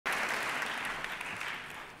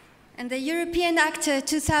And the European Actor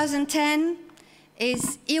 2010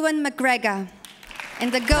 is Ewan McGregor in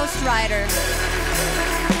The Ghost Rider.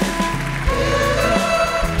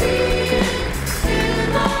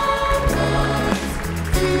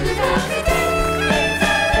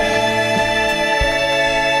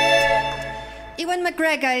 Ewan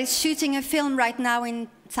McGregor is shooting a film right now in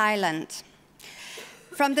Thailand.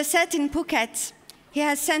 From the set in Phuket, he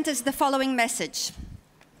has sent us the following message.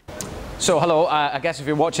 So hello, I guess if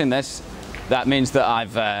you're watching this, that means that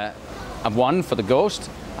I've won for The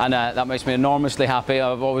Ghost, and that makes me enormously happy.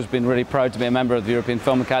 I've always been really proud to be a member of the European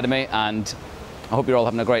Film Academy, and I hope you're all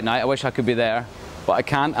having a great night. I wish I could be there, but I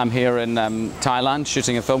can't. I'm here in Thailand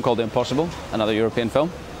shooting a film called The Impossible, another European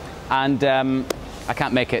film, and I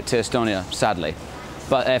can't make it to Estonia, sadly.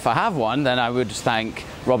 But if I have won, then I would thank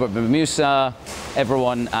Robert Bermusa,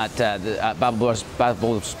 everyone at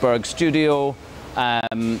Babelsberg Studio,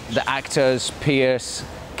 the actors, Pierce,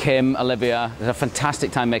 Kim, Olivia. It was a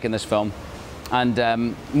fantastic time making this film.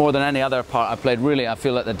 And more than any other part I played, really, I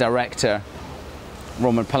feel that the director,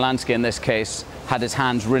 Roman Polanski in this case, had his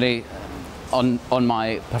hands really on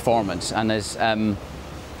my performance and is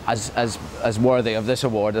as worthy of this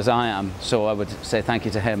award as I am. So I would say thank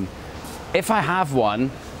you to him. If I have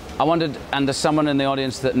won, I wondered, and there's someone in the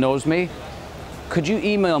audience that knows me, could you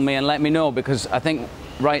email me and let me know? Because I think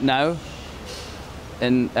right now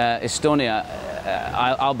in Estonia,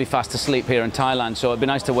 I'll be fast asleep here in Thailand, so it'd be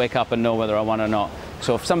nice to wake up and know whether I won or not.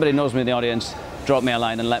 So if somebody knows me in the audience, drop me a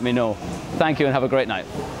line and let me know. Thank you and have a great night.